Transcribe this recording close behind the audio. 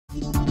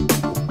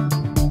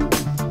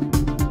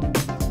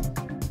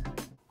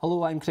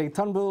Hello, I'm Craig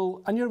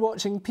Turnbull and you're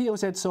watching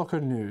PLZ Soccer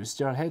News.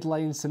 Your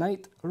headlines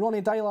tonight: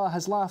 Ronnie Deila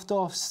has laughed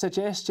off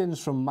suggestions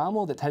from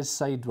Malmo that his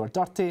side were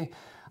dirty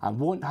and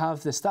won't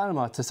have the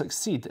stamina to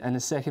succeed in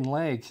the second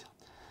leg.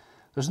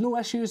 There's no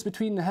issues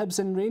between the Hibs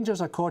and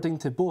Rangers according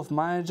to both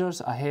managers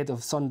ahead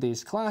of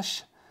Sunday's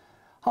clash.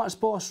 Hearts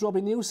boss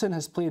Robbie Neilson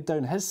has played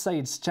down his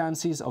side's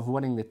chances of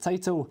winning the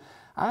title,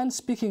 and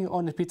speaking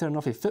on the Peter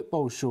Nuffy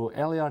football show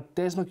earlier,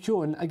 Des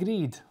McKeown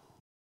agreed.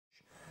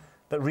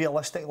 But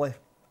realistically,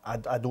 I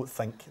don't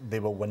think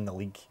they will win the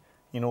league.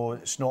 You know,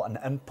 it's not an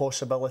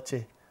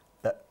impossibility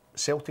that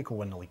Celtic will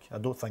win the league. I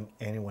don't think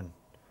anyone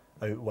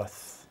out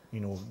with,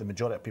 you know, the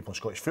majority of people in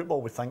Scottish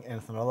football would think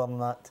anything other than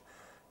that.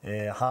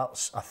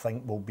 Hearts, I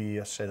think, will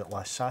be, I said it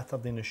last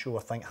Saturday in the show,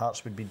 I think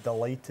Hearts would be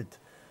delighted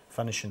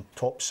finishing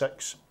top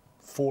 6,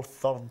 4th,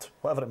 3rd,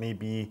 whatever it may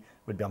be,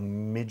 would be a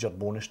major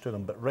bonus to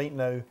them. But right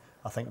now,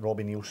 I think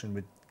Robbie Neilson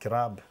would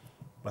grab,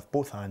 with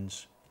both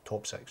hands,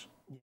 top 6.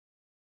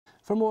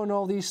 For more on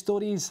all these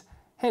stories,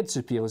 head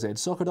to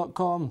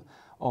plzsoccer.com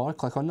or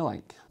click on the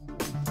link.